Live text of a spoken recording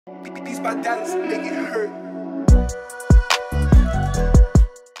These my dollars make it hurt.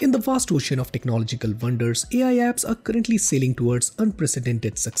 In the vast ocean of technological wonders, AI apps are currently sailing towards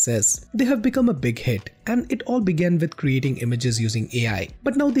unprecedented success. They have become a big hit, and it all began with creating images using AI.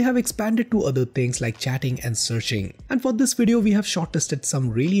 But now they have expanded to other things like chatting and searching. And for this video, we have shortlisted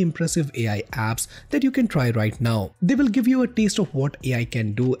some really impressive AI apps that you can try right now. They will give you a taste of what AI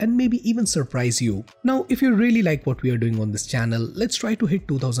can do and maybe even surprise you. Now, if you really like what we are doing on this channel, let's try to hit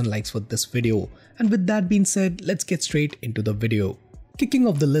 2000 likes for this video. And with that being said, let's get straight into the video. Kicking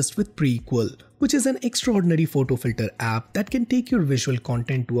off the list with Prequel, which is an extraordinary photo filter app that can take your visual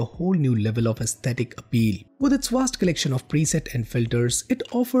content to a whole new level of aesthetic appeal. With its vast collection of presets and filters, it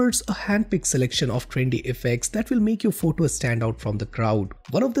offers a hand-picked selection of trendy effects that will make your photos stand out from the crowd.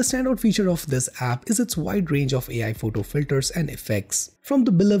 One of the standout features of this app is its wide range of AI photo filters and effects. From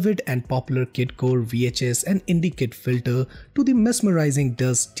the beloved and popular Kidcore, VHS and Indie Kit filter to the mesmerizing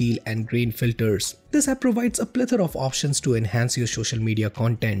dust, teal and grain filters. This app provides a plethora of options to enhance your social media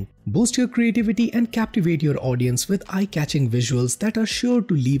content, boost your creativity and captivate your audience with eye-catching visuals that are sure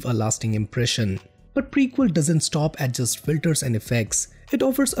to leave a lasting impression. But Prequel doesn't stop at just filters and effects. It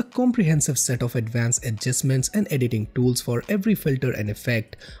offers a comprehensive set of advanced adjustments and editing tools for every filter and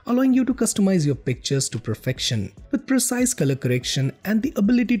effect, allowing you to customize your pictures to perfection. With precise color correction and the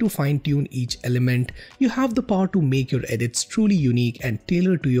ability to fine-tune each element, you have the power to make your edits truly unique and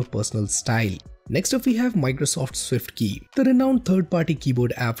tailored to your personal style. Next up we have Microsoft Swiftkey. The renowned third-party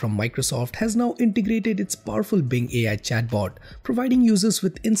keyboard app from Microsoft has now integrated its powerful Bing AI chatbot, providing users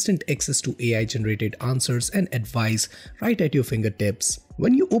with instant access to AI-generated answers and advice right at your fingertips.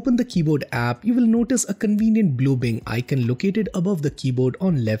 When you open the keyboard app, you will notice a convenient blue Bing icon located above the keyboard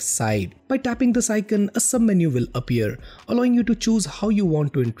on left side. By tapping this icon, a submenu will appear, allowing you to choose how you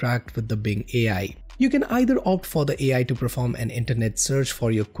want to interact with the Bing AI. You can either opt for the AI to perform an internet search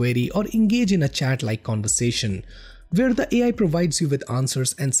for your query or engage in a chat-like conversation, where the AI provides you with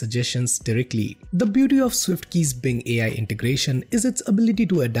answers and suggestions directly. The beauty of Swiftkey's Bing AI integration is its ability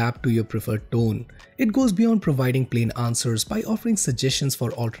to adapt to your preferred tone. It goes beyond providing plain answers by offering suggestions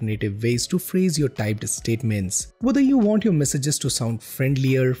for alternative ways to phrase your typed statements. Whether you want your messages to sound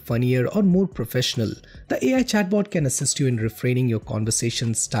friendlier, funnier, or more professional, the AI chatbot can assist you in refining your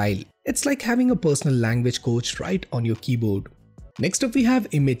conversation style. It's like having a personal language coach right on your keyboard. Next up we have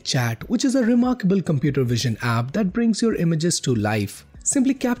Image Chat, which is a remarkable computer vision app that brings your images to life.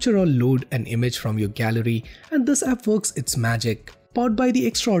 Simply capture or load an image from your gallery and this app works its magic. Powered by the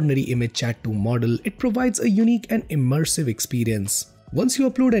extraordinary Image Chat 2 model, it provides a unique and immersive experience. Once you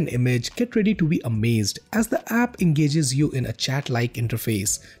upload an image, get ready to be amazed as the app engages you in a chat-like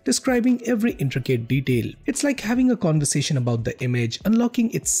interface, describing every intricate detail. It's like having a conversation about the image,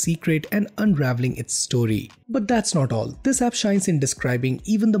 unlocking its secret and unraveling its story. But that's not all. This app shines in describing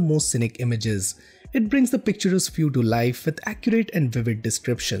even the most scenic images. It brings the picturesque view to life with accurate and vivid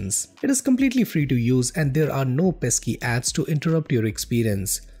descriptions. It is completely free to use and there are no pesky ads to interrupt your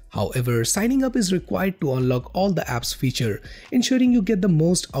experience. However, signing up is required to unlock all the app's features, ensuring you get the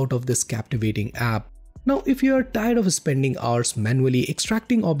most out of this captivating app. Now, if you are tired of spending hours manually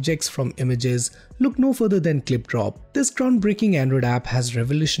extracting objects from images, look no further than ClipDrop. This groundbreaking Android app has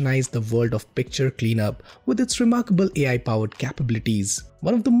revolutionized the world of picture cleanup with its remarkable AI-powered capabilities.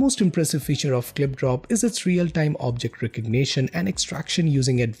 One of the most impressive features of ClipDrop is its real-time object recognition and extraction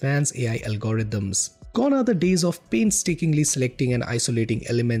using advanced AI algorithms. Gone are the days of painstakingly selecting and isolating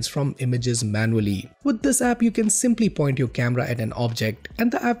elements from images manually. With this app, you can simply point your camera at an object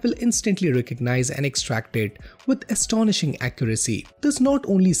and the app will instantly recognize and extract it with astonishing accuracy. This not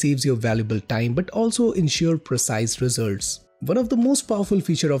only saves your valuable time but also ensures precise results. One of the most powerful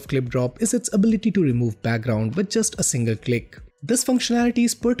features of ClipDrop is its ability to remove background with just a single click. This functionality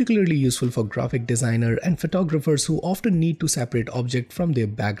is particularly useful for graphic designers and photographers who often need to separate objects from their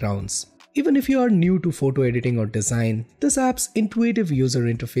backgrounds. Even if you are new to photo editing or design, this app's intuitive user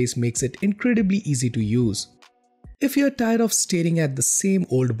interface makes it incredibly easy to use. If you are tired of staring at the same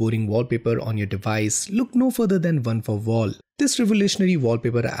old boring wallpaper on your device, look no further than One for Wall. This revolutionary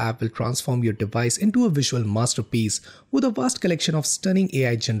wallpaper app will transform your device into a visual masterpiece with a vast collection of stunning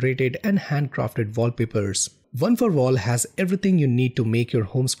AI-generated and handcrafted wallpapers. One for Wall has everything you need to make your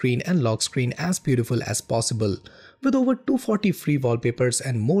home screen and lock screen as beautiful as possible. With over 240 free wallpapers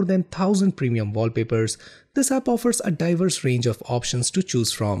and more than 1000 premium wallpapers, this app offers a diverse range of options to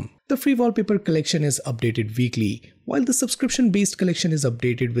choose from. The free wallpaper collection is updated weekly, while the subscription-based collection is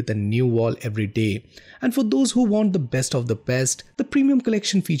updated with a new wall every day. And for those who want the best of the best, the premium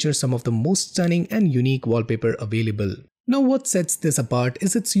collection features some of the most stunning and unique wallpaper available. Now what sets this apart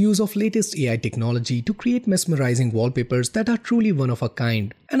is its use of latest AI technology to create mesmerizing wallpapers that are truly one of a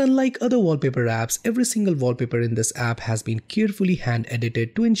kind. And unlike other wallpaper apps, every single wallpaper in this app has been carefully hand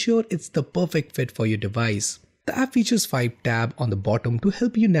edited to ensure it's the perfect fit for your device. The app features 5 tabs on the bottom to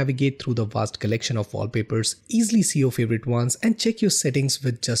help you navigate through the vast collection of wallpapers, easily see your favorite ones and check your settings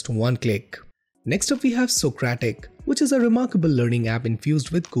with just one click. Next up we have Socratic, which is a remarkable learning app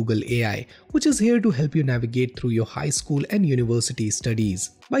infused with Google AI, which is here to help you navigate through your high school and university studies.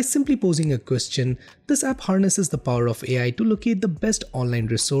 By simply posing a question, this app harnesses the power of AI to locate the best online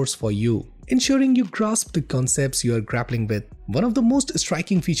resource for you, ensuring you grasp the concepts you are grappling with. One of the most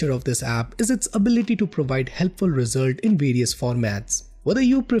striking features of this app is its ability to provide helpful results in various formats. Whether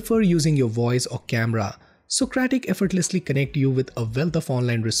you prefer using your voice or camera, Socratic effortlessly connects you with a wealth of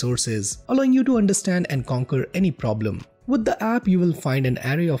online resources, allowing you to understand and conquer any problem. With the app, you will find an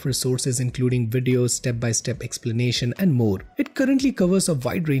array of resources including videos, step-by-step explanation, and more. It currently covers a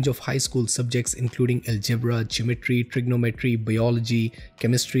wide range of high school subjects including algebra, geometry, trigonometry, biology,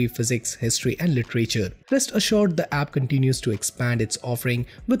 chemistry, physics, history, and literature. Rest assured, the app continues to expand its offering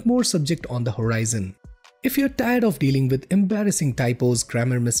with more subjects on the horizon. If you're tired of dealing with embarrassing typos,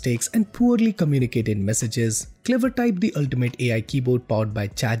 grammar mistakes, and poorly communicated messages, CleverType, the ultimate AI keyboard powered by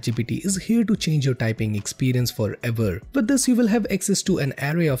ChatGPT, is here to change your typing experience forever. With this, you will have access to an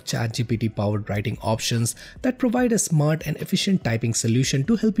array of ChatGPT powered writing options that provide a smart and efficient typing solution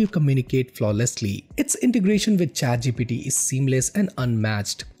to help you communicate flawlessly. Its integration with ChatGPT is seamless and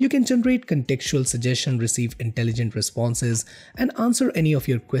unmatched. You can generate contextual suggestions, receive intelligent responses, and answer any of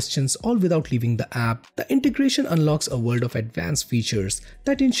your questions all without leaving the app. The integration unlocks a world of advanced features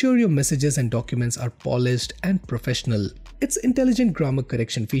that ensure your messages and documents are polished and professional. Its intelligent grammar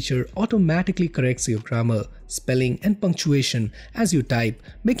correction feature automatically corrects your grammar, spelling, and punctuation as you type,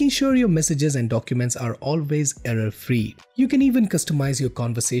 making sure your messages and documents are always error-free. You can even customize your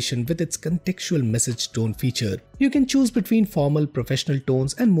conversation with its contextual message tone feature. You can choose between formal, professional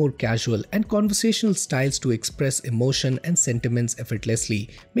tones and more casual and conversational styles to express emotion and sentiments effortlessly,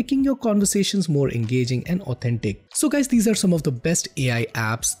 making your conversations more engaging and authentic. So guys, these are some of the best AI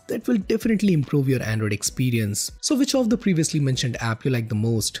apps that will definitely improve your Android experience. So which of the previously mentioned app you like the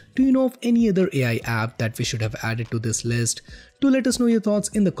most? Do you know of any other AI app that we should have added to this list? Do let us know your thoughts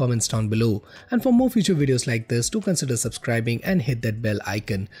in the comments down below. And for more future videos like this, do consider subscribing and hit that bell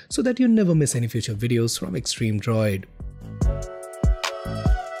icon so that you never miss any future videos from Extreme Droid.